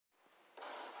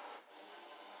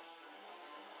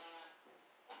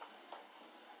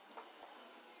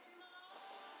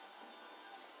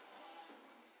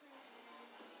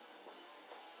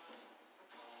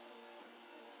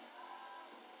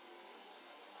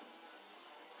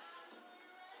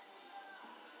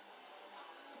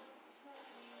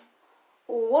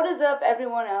What is up,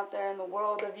 everyone out there in the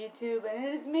world of YouTube? And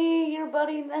it is me, your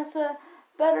buddy Nessa,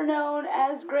 better known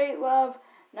as Great Love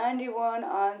 91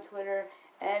 on Twitter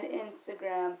and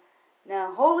Instagram.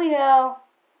 Now, holy hell,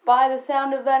 by the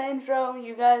sound of that intro,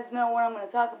 you guys know what I'm going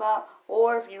to talk about,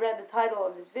 or if you read the title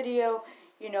of this video,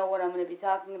 you know what I'm going to be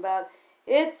talking about.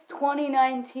 It's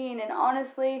 2019, and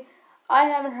honestly, I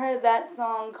haven't heard that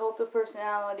song, Cult of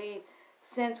Personality,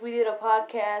 since we did a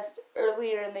podcast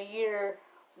earlier in the year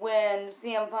when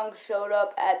CM Punk showed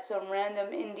up at some random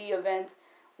indie event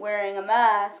wearing a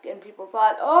mask, and people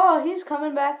thought, oh, he's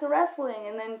coming back to wrestling,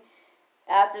 and then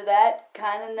after that,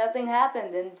 kind of nothing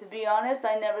happened, and to be honest,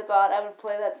 I never thought I would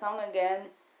play that song again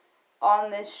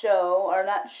on this show, or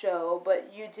not show,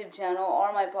 but YouTube channel,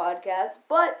 or my podcast,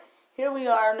 but here we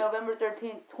are, November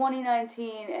 13th,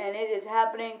 2019, and it is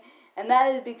happening, and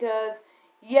that is because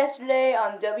yesterday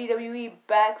on WWE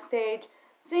Backstage,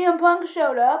 CM Punk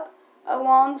showed up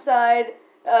alongside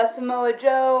Samoa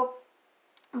Joe,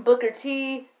 Booker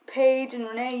T, Paige, and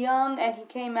Renee Young, and he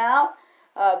came out.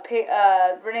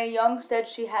 Renee Young said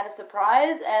she had a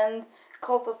surprise, and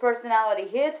Cult of Personality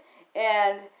hit,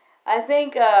 and I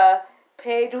think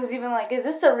Paige was even like, is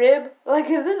this a rib? Like,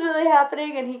 is this really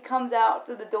happening? And he comes out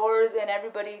through the doors, and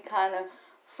everybody kind of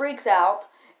freaks out,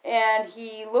 and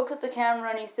he looks at the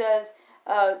camera, and he says,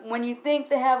 when you think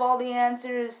they have all the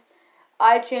answers,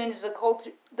 I changed the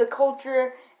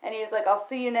culture, and he was like, I'll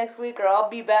see you next week, or I'll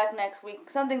be back next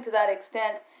week, something to that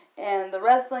extent, and the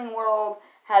wrestling world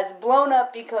has blown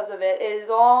up because of it. It is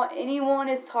all anyone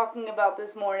is talking about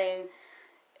this morning.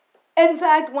 In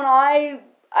fact, when I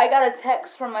got a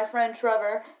text from my friend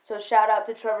Trevor, so shout out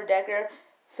to Trevor Decker,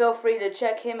 feel free to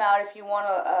check him out if you want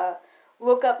to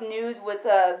look up news with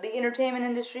the entertainment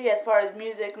industry as far as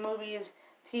music, movies,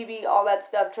 TV, all that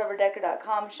stuff,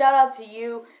 TrevorDecker.com. Shout out to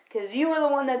you, because you were the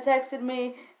one that texted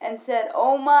me and said,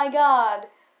 oh my god,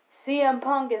 CM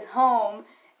Punk is home.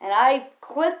 And I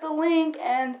clicked the link,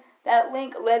 and that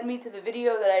link led me to the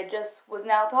video that I just was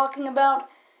now talking about.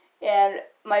 And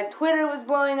my Twitter was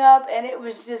blowing up, and it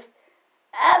was just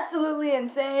absolutely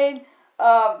insane.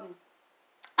 I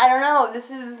don't know, this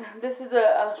is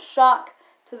a shock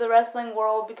to the wrestling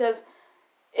world, because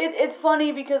it's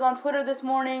funny, because on Twitter this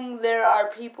morning, there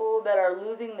are people that are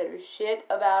losing their shit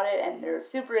about it, and they're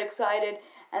super excited,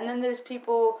 and then there's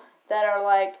people that are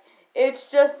like, it's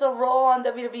just a role on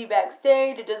WWE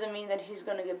Backstage, it doesn't mean that he's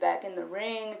going to get back in the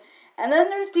ring, and then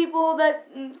there's people that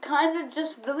kind of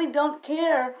just really don't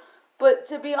care, but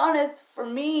to be honest, for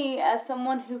me, as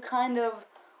someone who kind of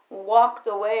walked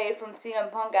away from CM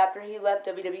Punk after he left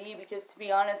WWE, because to be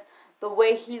honest, the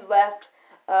way he left,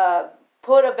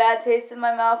 put a bad taste in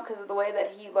my mouth because of the way that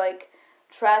he, like,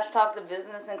 trash-talked the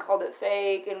business and called it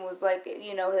fake and was like,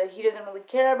 you know, that he doesn't really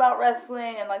care about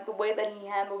wrestling, and, like, the way that he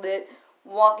handled it,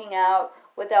 walking out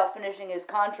without finishing his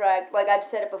contract. Like, I've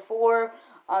said it before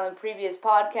on the previous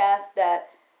podcast that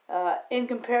in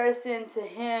comparison to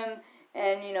him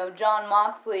and, you know, Jon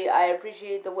Moxley, I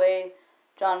appreciate the way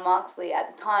Jon Moxley,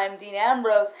 at the time, Dean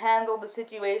Ambrose, handled the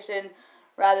situation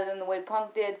rather than the way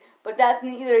Punk did. But that's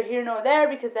neither here nor there,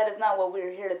 because that is not what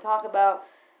we're here to talk about.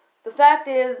 The fact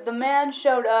is, the man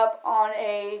showed up on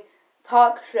a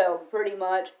talk show, pretty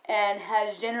much, and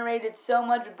has generated so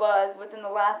much buzz within the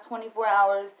last 24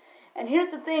 hours. And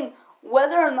here's the thing,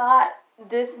 whether or not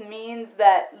this means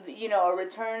that, you know,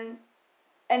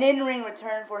 an in-ring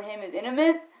return for him is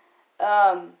imminent,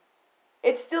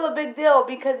 it's still a big deal,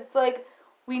 because it's like,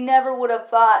 we never would have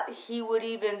thought he would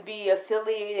even be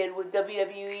affiliated with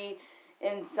WWE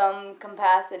in some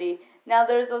capacity. Now,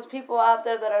 there's those people out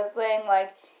there that are saying,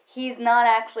 like, he's not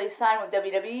actually signed with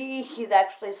WWE, he's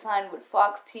actually signed with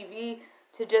Fox TV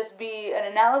to just be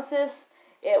an analysis.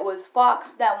 It was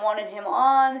Fox that wanted him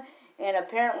on, and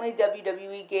apparently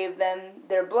WWE gave them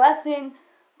their blessing.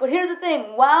 But here's the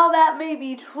thing, while that may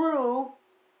be true,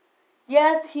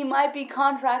 yes, he might be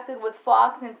contracted with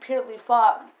Fox and purely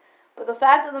Fox, but the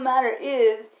fact of the matter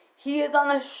is, he is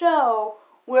on a show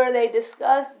where they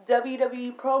discuss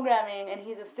WWE programming, and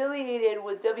he's affiliated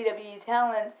with WWE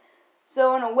talent.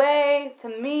 So in a way, to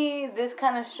me, this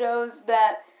kind of shows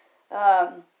that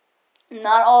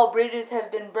not all bridges have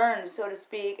been burned, so to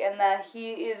speak, and that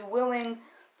he is willing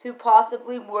to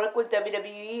possibly work with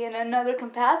WWE in another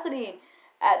capacity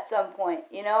at some point.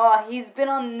 You know, he's been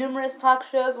on numerous talk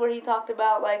shows where he talked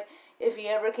about, like, if he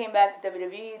ever came back to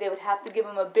WWE, they would have to give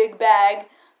him a big bag,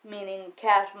 meaning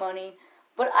cash money.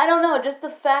 But I don't know, just the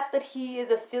fact that he is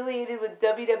affiliated with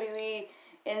WWE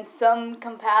in some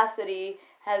capacity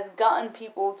has gotten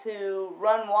people to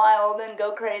run wild and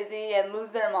go crazy and lose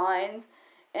their minds.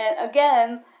 And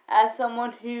again, as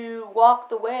someone who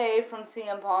walked away from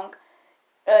CM Punk,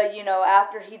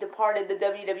 after he departed the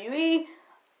WWE.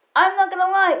 I'm not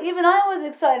gonna lie, even I was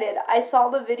excited. I saw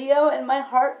the video and my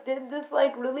heart did this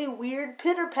like really weird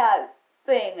pitter-pat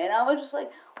thing, and I was just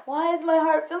like, why is my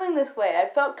heart feeling this way?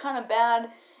 I felt kind of bad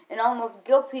and almost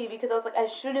guilty because I was like, I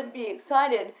shouldn't be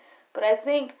excited. But I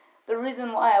think the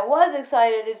reason why I was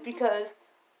excited is because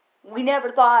we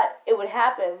never thought it would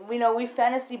happen. We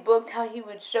fantasy booked how he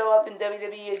would show up in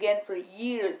WWE again for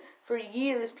years. For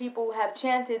years, people have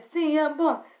chanted, CM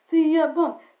Punk, CM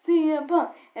Punk, CM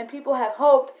Punk. And people have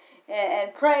hoped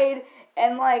and prayed,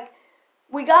 and like,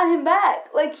 we got him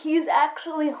back. Like, he's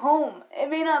actually home. It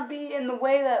may not be in the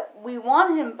way that we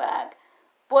want him back,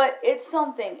 but it's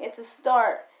something. It's a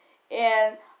start.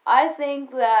 And I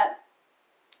think that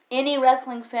any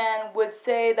wrestling fan would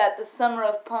say that the summer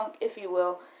of Punk, if you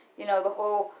will, the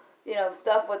whole,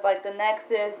 stuff with like the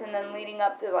Nexus, and then leading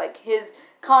up to like his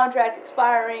contract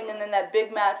expiring, and then that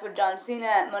big match with John Cena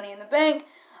at Money in the Bank,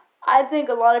 I think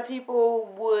a lot of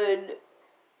people would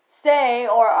say,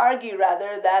 or argue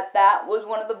rather, that that was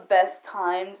one of the best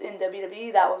times in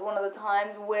WWE. That was one of the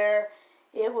times where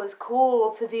it was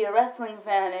cool to be a wrestling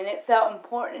fan, and it felt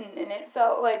important, and it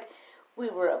felt like we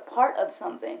were a part of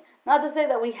something. Not to say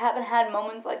that we haven't had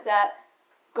moments like that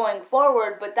going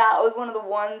forward, but that was one of the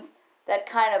ones that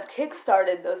kind of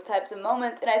kick-started those types of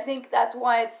moments, and I think that's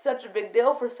why it's such a big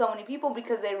deal for so many people,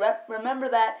 because they remember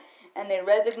that, and they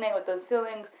resonate with those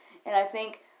feelings, and I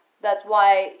think that's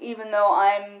why, even though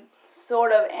I'm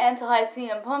sort of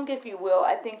anti-CM Punk, if you will,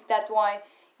 I think that's why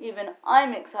even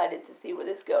I'm excited to see where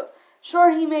this goes.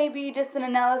 Sure, he may be just an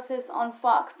analysis on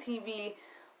Fox TV,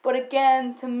 but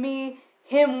again, to me,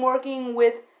 him working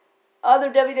with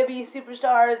other WWE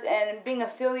superstars and being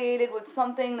affiliated with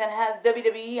something that has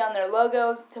WWE on their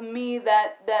logos, to me,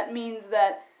 that means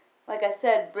that, like I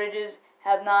said, bridges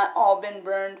have not all been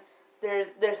burned. There's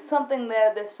something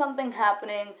there, there's something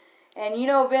happening, and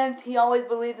Vince, he always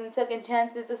believes in second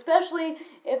chances, especially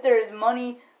if there is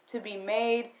money to be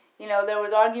made. There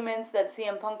was arguments that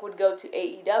CM Punk would go to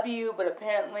AEW, but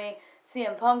apparently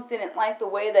CM Punk didn't like the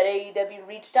way that AEW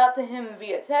reached out to him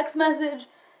via text message.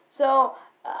 So,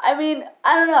 I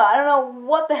don't know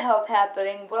what the hell's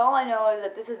happening, but all I know is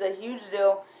that this is a huge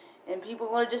deal, and people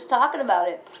are just talking about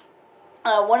it.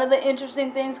 One of the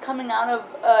interesting things coming out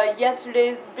of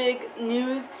yesterday's big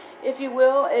news, if you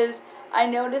will, is I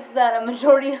noticed that a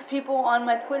majority of people on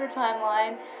my Twitter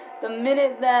timeline, the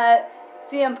minute that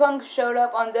CM Punk showed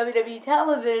up on WWE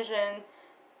television,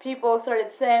 people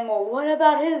started saying, well, what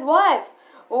about his wife?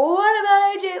 What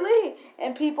about AJ Lee?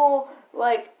 And people,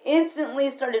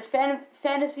 instantly started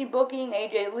fantasy booking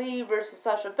AJ Lee versus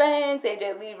Sasha Banks,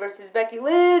 AJ Lee versus Becky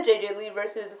Lynch, AJ Lee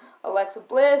versus Alexa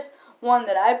Bliss. One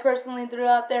that I personally threw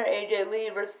out there, AJ Lee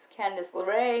versus Candice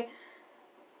LeRae.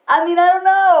 I don't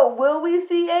know. Will we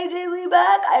see AJ Lee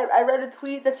back? I read a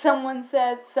tweet that someone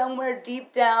said somewhere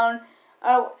deep down,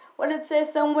 what did it say?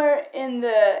 Somewhere in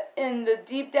the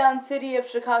deep down city of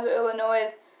Chicago,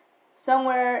 Illinois,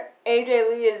 somewhere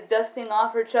AJ Lee is dusting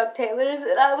off her Chuck Taylors,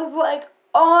 and I was like,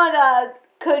 oh my god,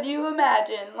 could you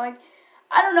imagine?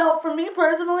 I don't know, for me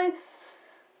personally,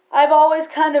 I've always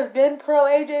kind of been pro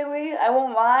AJ Lee, I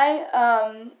won't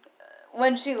lie.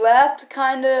 When she left,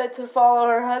 kind of, to follow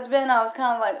her husband, I was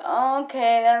kind of like, oh,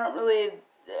 okay, I don't really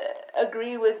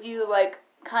agree with you,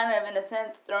 kind of, in a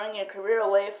sense, throwing your career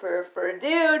away for a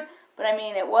dude, but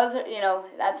it was,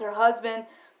 that's her husband.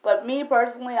 But me,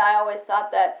 personally, I always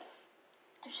thought that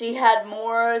she had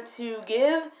more to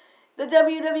give the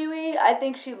WWE. I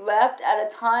think she left at a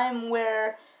time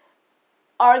where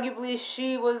arguably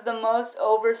she was the most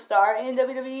over star in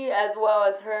WWE, as well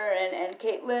as her and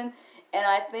Caitlyn. And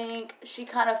I think she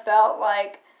kind of felt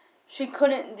like she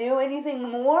couldn't do anything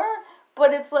more.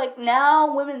 But it's like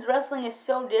now women's wrestling is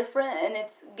so different, and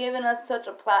it's given us such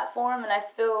a platform, and I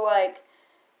feel like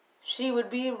she would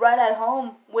be right at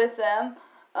home with them.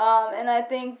 And I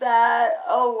think that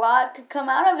a lot could come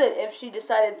out of it if she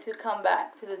decided to come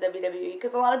back to the WWE.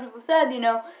 Because a lot of people said,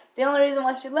 the only reason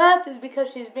why she left is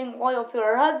because she's being loyal to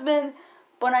her husband.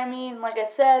 But like I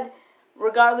said,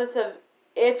 regardless of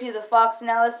if he's a Fox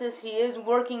analysis, he is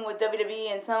working with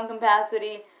WWE in some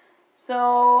capacity.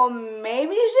 So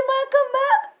maybe she might come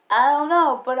back. I don't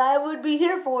know, but I would be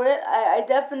here for it. I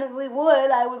definitely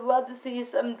would. I would love to see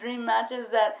some dream matches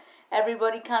that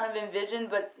everybody kind of envisioned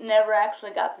but never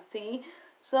actually got to see.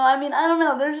 So, I don't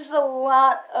know. There's just a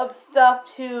lot of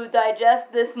stuff to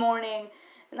digest this morning.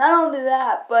 And not only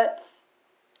that, but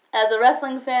as a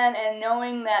wrestling fan and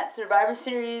knowing that Survivor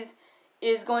Series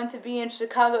is going to be in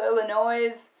Chicago,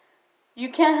 Illinois,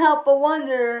 you can't help but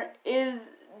wonder,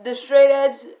 is the straight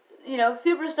edge,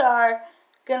 superstar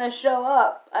gonna show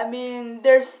up. I mean,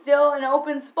 there's still an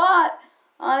open spot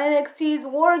on NXT's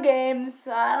War Games.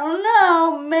 I don't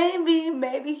know.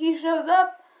 Maybe he shows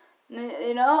up.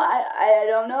 You know, I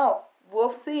don't know.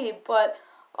 We'll see. But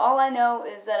all I know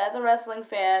is that as a wrestling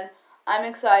fan, I'm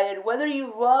excited. Whether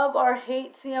you love or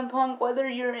hate CM Punk, whether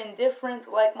you're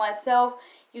indifferent like myself,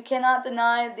 you cannot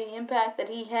deny the impact that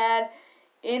he had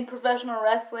in professional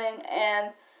wrestling.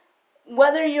 And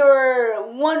whether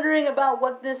you're wondering about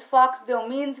what this Fox deal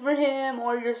means for him,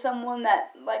 or you're someone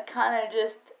that like kind of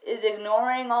just is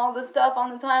ignoring all the stuff on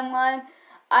the timeline,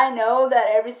 I know that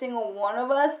every single one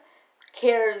of us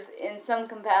cares in some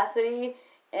capacity.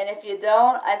 And if you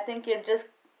don't, I think you're just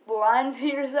lying to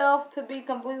yourself, to be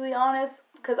completely honest.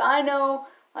 Because I know,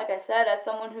 like I said, as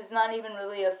someone who's not even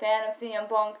really a fan of CM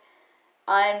Punk,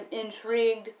 I'm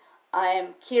intrigued, I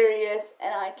am curious,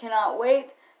 and I cannot wait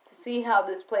to see how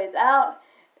this plays out.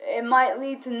 It might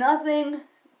lead to nothing,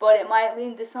 but it might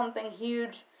lead to something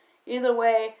huge. Either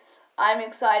way, I'm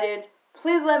excited.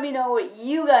 Please let me know what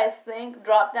you guys think.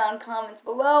 Drop down comments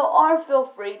below, or feel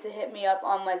free to hit me up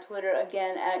on my Twitter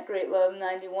again at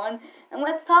GreatLove91, and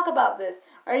let's talk about this.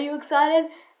 Are you excited?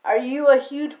 Are you a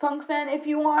huge Punk fan? If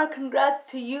you are, congrats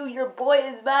to you. Your boy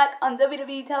is back on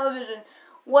WWE television.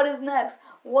 What is next?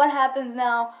 What happens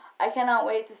now? I cannot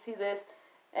wait to see this.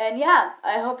 And yeah,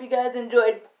 I hope you guys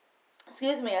enjoyed,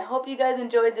 I hope you guys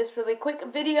enjoyed this really quick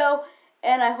video,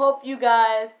 and I hope you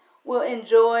guys will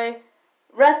enjoy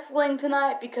wrestling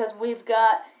tonight, because we've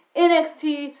got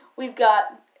NXT, we've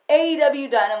got AEW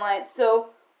Dynamite. So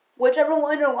whichever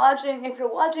one you're watching, if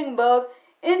you're watching both,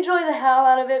 enjoy the hell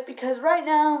out of it, because right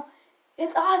now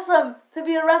it's awesome to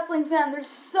be a wrestling fan. There's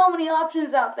so many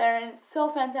options out there, and it's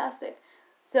so fantastic.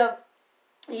 So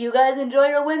you guys enjoy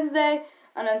your Wednesday,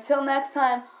 and until next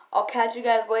time, I'll catch you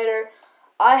guys later.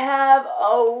 I have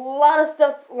a lot of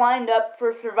stuff lined up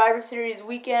for Survivor Series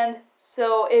weekend,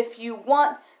 so if you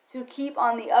want to keep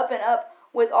on the up and up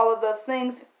with all of those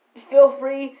things, feel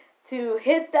free to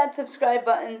hit that subscribe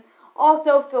button.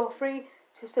 Also, feel free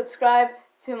to subscribe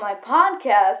to my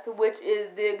podcast, which is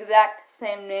the exact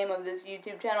same name of this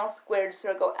YouTube channel, Squared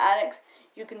Circle Addicts.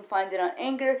 You can find it on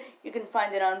Anchor, you can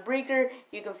find it on Breaker,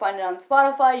 you can find it on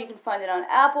Spotify, you can find it on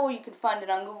Apple, you can find it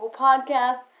on Google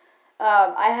Podcasts.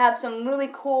 I have some really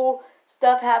cool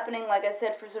stuff happening, like I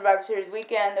said, for Survivor Series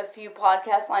weekend. A few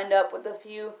podcasts lined up with a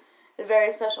few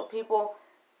very special people.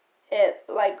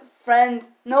 Like friends,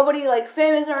 nobody like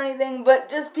famous or anything, but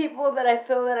just people that I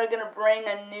feel that are going to bring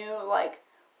a new like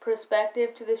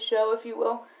perspective to the show, if you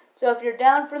will. So if you're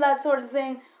down for that sort of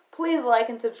thing, please like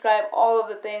and subscribe, all of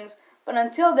the things. But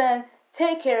until then,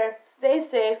 take care, stay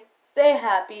safe, stay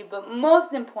happy, but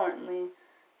most importantly,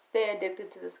 stay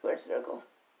addicted to the Squared Circle.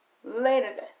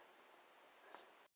 Later, guys.